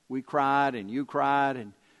cried and you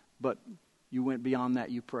cried, but you went beyond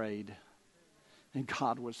that, you prayed. And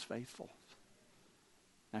God was faithful.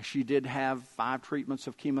 Now, she did have 5 treatments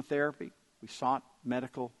of chemotherapy. We sought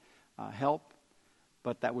medical help,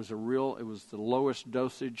 but it was the lowest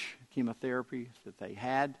dosage chemotherapy that they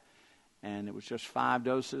had, and it was just 5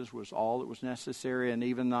 doses was all that was necessary, and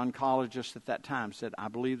even the oncologist at that time said, I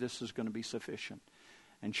believe this is going to be sufficient.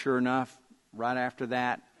 And sure enough, right after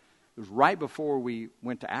that, it was right before we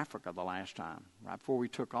went to Africa the last time, right before we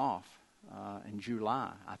took off in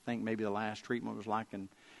July. I think maybe the last treatment was like in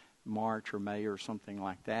March or May or something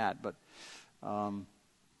like that. But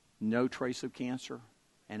no trace of cancer.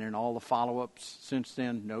 And in all the follow-ups since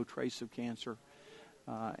then, no trace of cancer.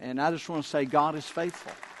 And I just want to say God is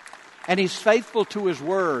faithful. And He's faithful to His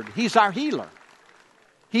Word. He's our healer.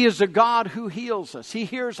 He is a God who heals us. He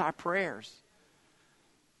hears our prayers.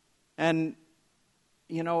 And,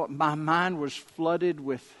 you know, my mind was flooded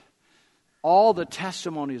with all the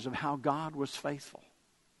testimonies of how God was faithful.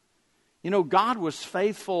 You know, God was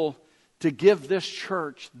faithful to give this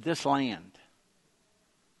church this land.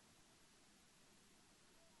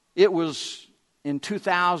 It was in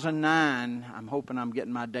 2009, I'm hoping I'm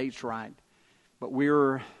getting my dates right, but we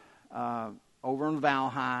were over in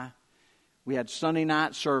Valhalla. We had Sunday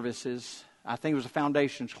night services. I think it was a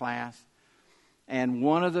foundations class. And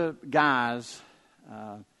one of the guys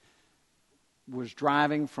was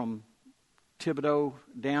driving from Thibodeau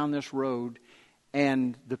down this road,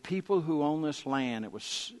 and the people who own this land, it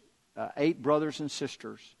was 8 brothers and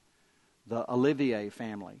sisters, the Olivier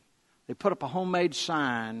family. They put up a homemade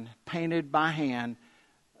sign, painted by hand,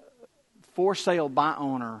 for sale by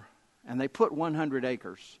owner, and they put 100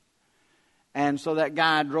 acres. And so that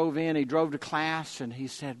guy drove in, he drove to class, and he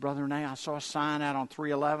said, Brother Renee, I saw a sign out on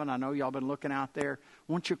 311. I know y'all been looking out there.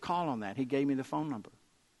 Why don't you call on that? He gave me the phone number.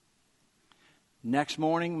 Next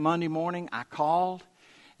morning, Monday morning, I called,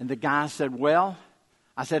 and the guy said, well,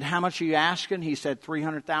 I said, how much are you asking? He said,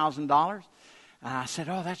 $300,000. And I said,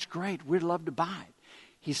 oh, that's great. We'd love to buy it.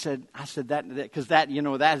 He said, I said that, because that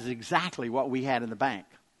is exactly what we had in the bank.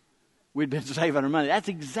 We'd been saving our money. That's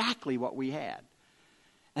exactly what we had.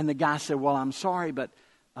 And the guy said, well, I'm sorry, but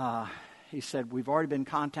he said, we've already been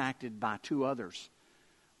contacted by 2 others.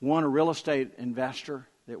 One, a real estate investor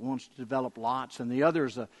that wants to develop lots, and the other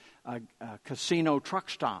is a casino truck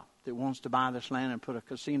stop that wants to buy this land and put a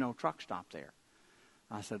casino truck stop there.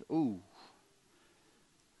 I said, ooh.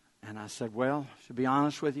 And I said, well, to be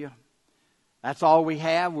honest with you, that's all we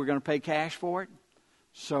have. We're going to pay cash for it.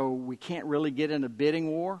 So we can't really get in a bidding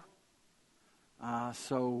war.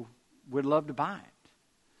 So we'd love to buy it.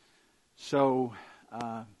 So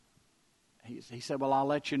he said, well, I'll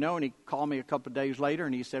let you know. And he called me a couple of days later,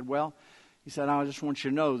 and he said, I just want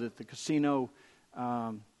you to know that the casino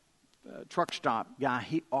truck stop guy,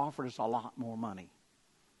 he offered us a lot more money.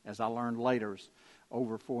 As I learned later, it was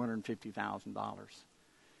over $450,000.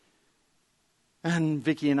 And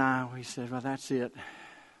Vicki and we said, well, that's it.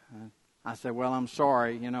 I said, well, I'm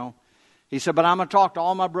sorry, He said, but I'm going to talk to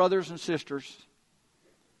all my brothers and sisters.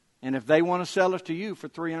 And if they want to sell it to you for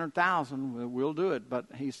 $300,000, we'll do it. But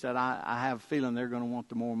he said, I have a feeling they're going to want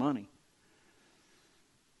the more money.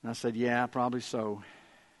 And I said, yeah, probably so.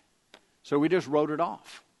 So we just wrote it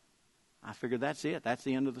off. I figured that's it. That's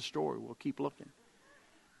the end of the story. We'll keep looking.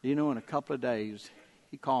 In a couple of days,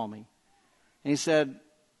 he called me. And he said,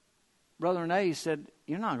 Brother Renee, he said,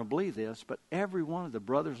 you're not going to believe this, but every one of the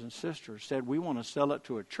brothers and sisters said we want to sell it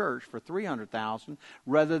to a church for $300,000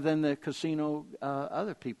 rather than the casino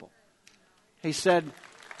other people. He said,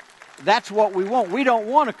 that's what we want. We don't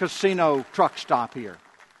want a casino truck stop here.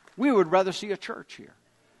 We would rather see a church here.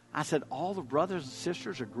 I said, all the brothers and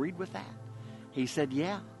sisters agreed with that? He said,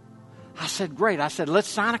 yeah. I said, great. I said, let's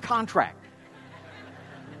sign a contract.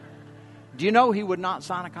 Do you know he would not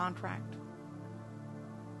sign a contract?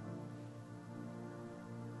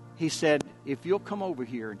 He said, if you'll come over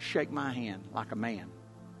here and shake my hand like a man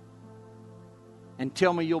and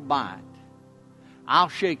tell me you'll buy it, I'll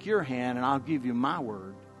shake your hand and I'll give you my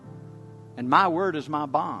word. And my word is my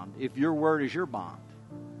bond, if your word is your bond.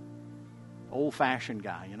 Old-fashioned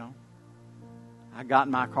guy, I got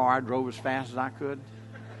in my car. I drove as fast as I could.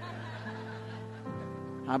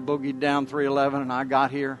 I boogied down 311 and I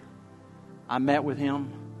got here. I met with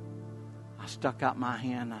him. I stuck out my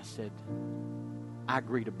hand. I said, I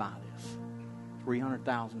agree to buy this.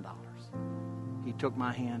 $300,000. He took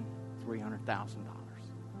my hand, $300,000.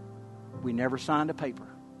 We never signed a paper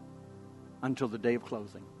until the day of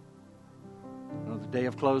closing. On the day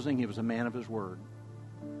of closing, he was a man of his word.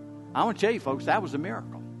 I want to tell you, folks, that was a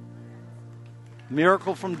miracle.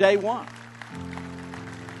 Miracle from day one.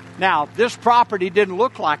 Now, this property didn't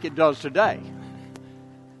look like it does today.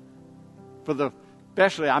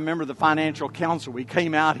 Especially, I remember the financial council. We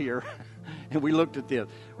came out here and we looked at this.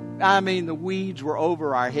 The weeds were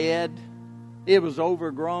over our head. It was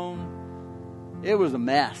overgrown. It was a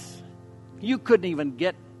mess. You couldn't even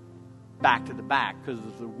get back to the back because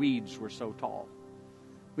the weeds were so tall.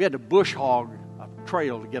 We had to bush hog a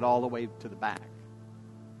trail to get all the way to the back.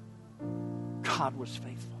 God was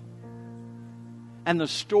faithful. And the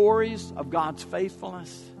stories of God's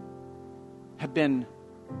faithfulness have been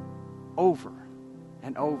over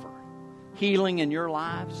and over. Healing in your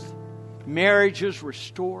lives, marriages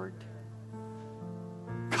restored,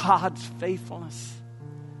 God's faithfulness.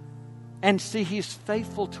 And see, He's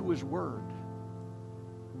faithful to His Word.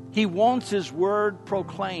 He wants His Word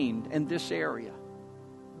proclaimed in this area.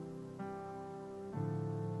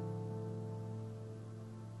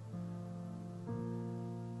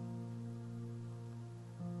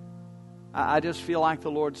 I just feel like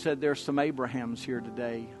the Lord said there's some Abrahams here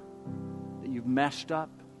today that you've messed up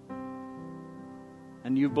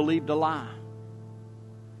and you've believed a lie.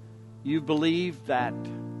 You've believed that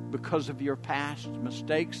because of your past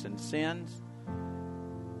mistakes and sins,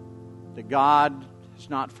 that God has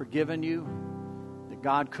not forgiven you, that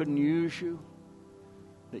God couldn't use you,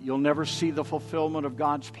 that you'll never see the fulfillment of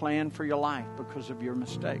God's plan for your life because of your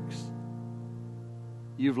mistakes.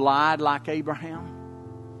 You've lied like Abraham.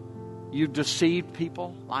 You've deceived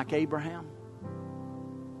people like Abraham.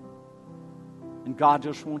 And God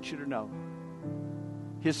just wants you to know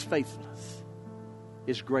His faithfulness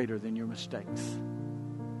is greater than your mistakes.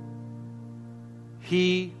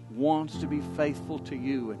 He wants to be faithful to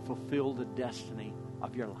you and fulfill the destiny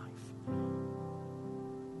of your life.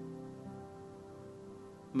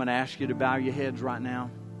 I'm going to ask you to bow your heads right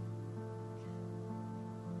now.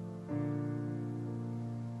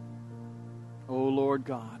 Oh Lord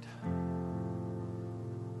God,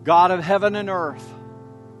 God of heaven and earth,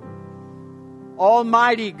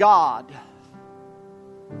 Almighty God,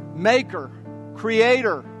 Maker,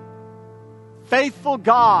 Creator, faithful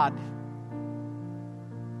God.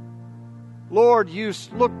 Lord, you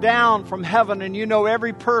look down from heaven and you know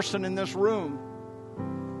every person in this room.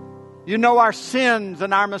 You know our sins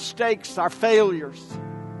and our mistakes, our failures.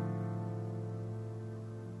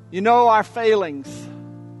 You know our failings.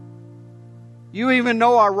 You even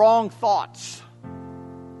know our wrong thoughts.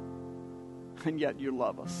 And yet you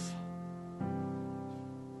love us.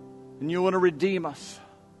 And you want to redeem us.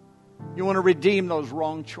 You want to redeem those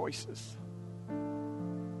wrong choices.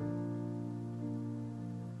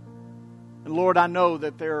 And Lord, I know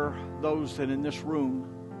that there are those that in this room,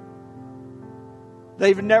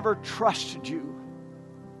 they've never trusted you.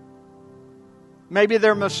 Maybe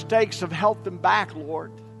their mistakes have held them back,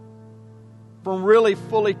 Lord, from really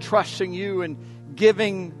fully trusting you and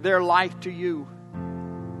giving their life to you.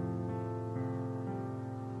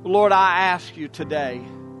 Lord, I ask you today,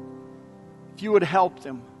 if you would help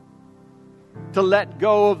them to let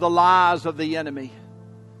go of the lies of the enemy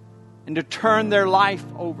and to turn their life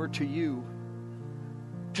over to you,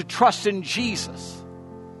 to trust in Jesus.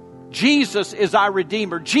 Jesus is our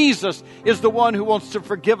Redeemer. Jesus is the one who wants to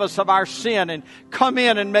forgive us of our sin and come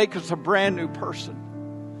in and make us a brand new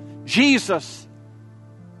person. Jesus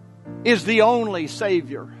is the only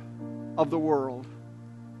Savior of the world.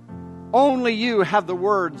 Only you have the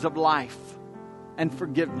words of life and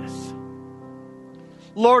forgiveness.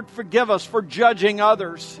 Lord, forgive us for judging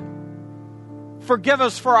others. Forgive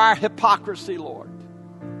us for our hypocrisy, Lord.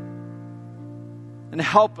 And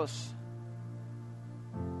help us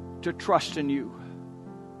to trust in you.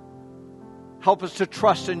 Help us to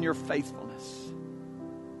trust in your faithfulness,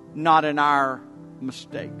 not in our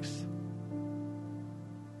mistakes.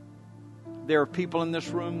 There are people in this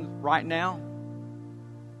room right now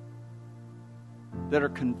that are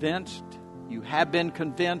convinced. You have been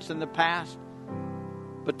convinced in the past.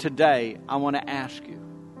 But today, I want to ask you,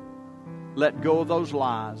 let go of those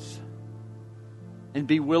lies and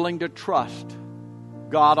be willing to trust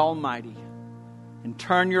God Almighty and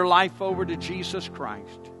turn your life over to Jesus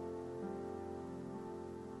Christ.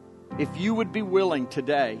 If you would be willing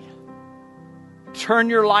today, turn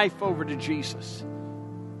your life over to Jesus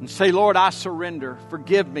and say, Lord, I surrender.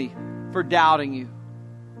 Forgive me for doubting you.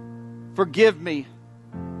 Forgive me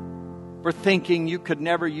for thinking you could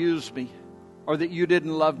never use me or that you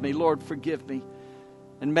didn't love me. Lord, forgive me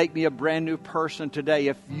and make me a brand new person today.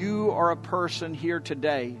 If you are a person here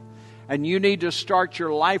today and you need to start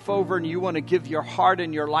your life over and you want to give your heart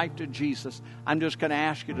and your life to Jesus, I'm just going to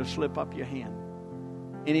ask you to slip up your hand.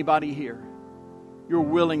 Anybody here? You're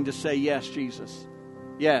willing to say, yes, Jesus.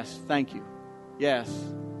 Yes, thank you. Yes.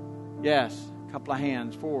 Yes. A couple of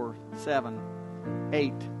hands. 4, 7,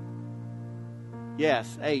 8.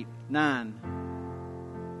 Yes, 8, 9.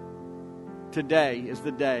 Today is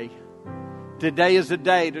the day. Today is the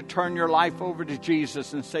day to turn your life over to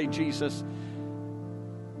Jesus and say, Jesus,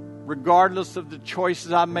 regardless of the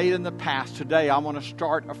choices I made in the past, today I want to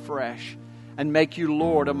start afresh and make you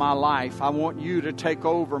Lord of my life. I want you to take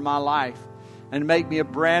over my life and make me a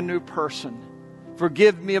brand new person.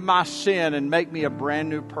 Forgive me of my sin and make me a brand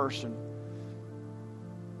new person.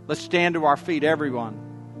 Let's stand to our feet,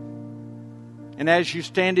 everyone. And as you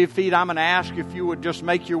stand to your feet, I'm going to ask if you would just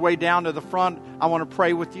make your way down to the front. I want to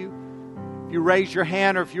pray with you. If you raise your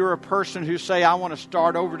hand, or if you're a person who say, I want to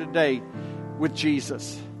start over today with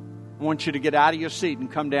Jesus, I want you to get out of your seat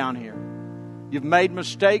and come down here. You've made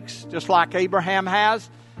mistakes, just like Abraham has,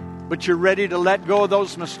 but you're ready to let go of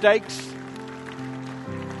those mistakes.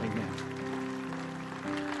 Amen.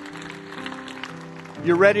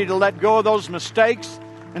 You're ready to let go of those mistakes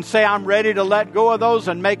and say, I'm ready to let go of those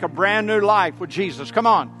and make a brand new life with Jesus. Come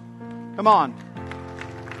on. Come on.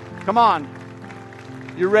 Come on.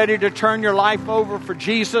 You're ready to turn your life over for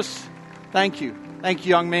Jesus? Thank you. Thank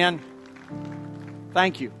you, young man.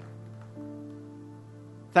 Thank you.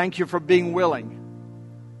 Thank you for being willing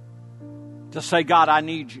to say, God, I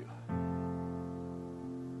need you.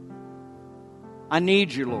 I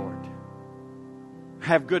need you, Lord. I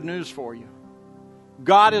have good news for you.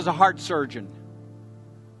 God is a heart surgeon.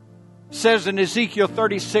 It says in Ezekiel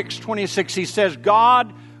 36:26, He says,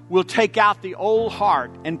 God will take out the old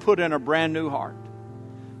heart and put in a brand new heart.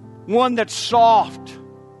 One that's soft.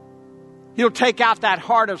 He'll take out that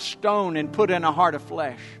heart of stone and put in a heart of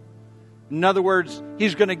flesh. In other words,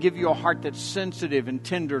 He's going to give you a heart that's sensitive and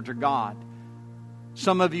tender to God.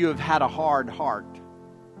 Some of you have had a hard heart.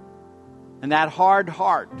 And that hard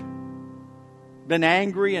heart, been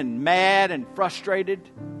angry and mad and frustrated,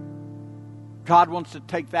 God wants to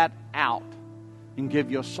take that out and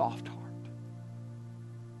give you a soft heart.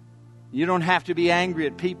 You don't have to be angry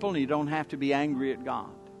at people, and you don't have to be angry at God.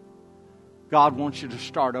 God wants you to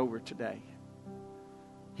start over today.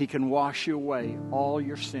 He can wash you away all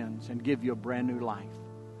your sins and give you a brand new life.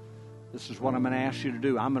 This is what I'm going to ask you to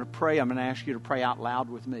do. I'm going to pray. I'm going to ask you to pray out loud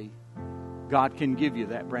with me. God can give you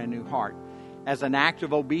that brand new heart. As an act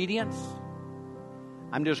of obedience,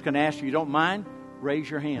 I'm just going to ask you don't mind, raise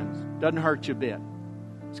your hands. Doesn't hurt you a bit.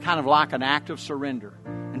 It's kind of like an act of surrender.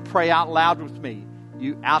 And pray out loud with me.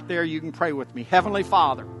 You out there, you can pray with me. Heavenly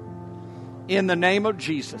Father, in the name of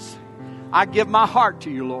Jesus, I give my heart to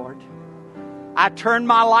you, Lord. I turn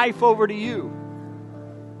my life over to you.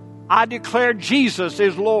 I declare Jesus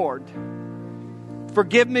is Lord.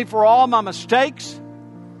 Forgive me for all my mistakes,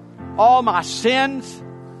 all my sins,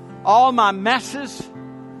 all my messes.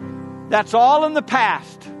 That's all in the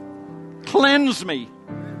past. Cleanse me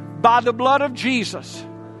by the blood of Jesus.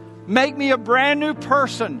 Make me a brand new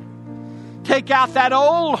person. Take out that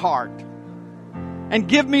old heart and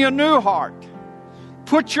give me a new heart.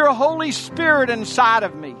 Put your Holy Spirit inside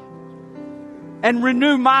of me and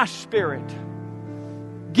renew my spirit.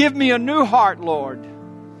 Give me a new heart, Lord.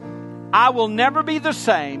 I will never be the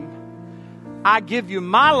same. I give you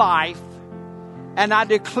my life and I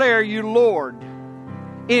declare you Lord.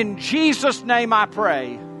 In Jesus' name I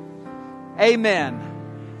pray.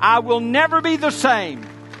 Amen. I will never be the same.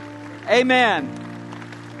 Amen.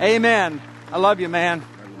 Amen. I love you, man.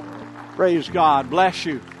 Praise God. Bless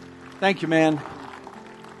you. Thank you, man.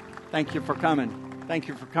 Thank you for coming. Thank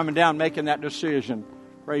you for coming down, making that decision.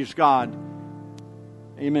 Praise God.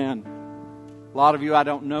 Amen. A lot of you I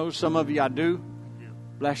don't know. Some of you I do.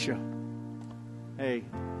 Bless you. Hey,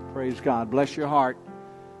 praise God. Bless your heart.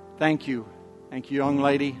 Thank you. Thank you, young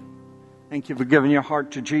lady. Thank you for giving your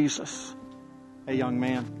heart to Jesus. Hey, young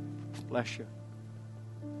man. Bless you.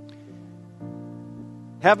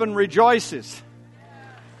 Heaven rejoices.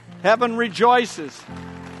 Heaven rejoices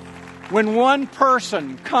when one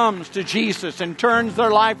person comes to Jesus and turns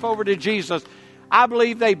their life over to Jesus. I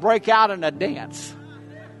believe they break out in a dance.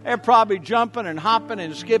 They're probably jumping and hopping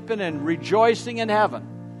and skipping and rejoicing in heaven.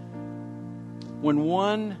 When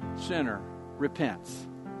one sinner repents,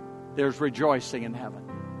 there's rejoicing in heaven.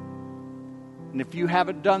 And if you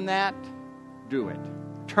haven't done that, do it.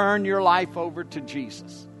 Turn your life over to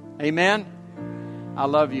Jesus. Amen. I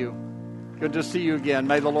love you. Good to see you again.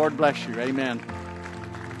 May the Lord bless you. Amen.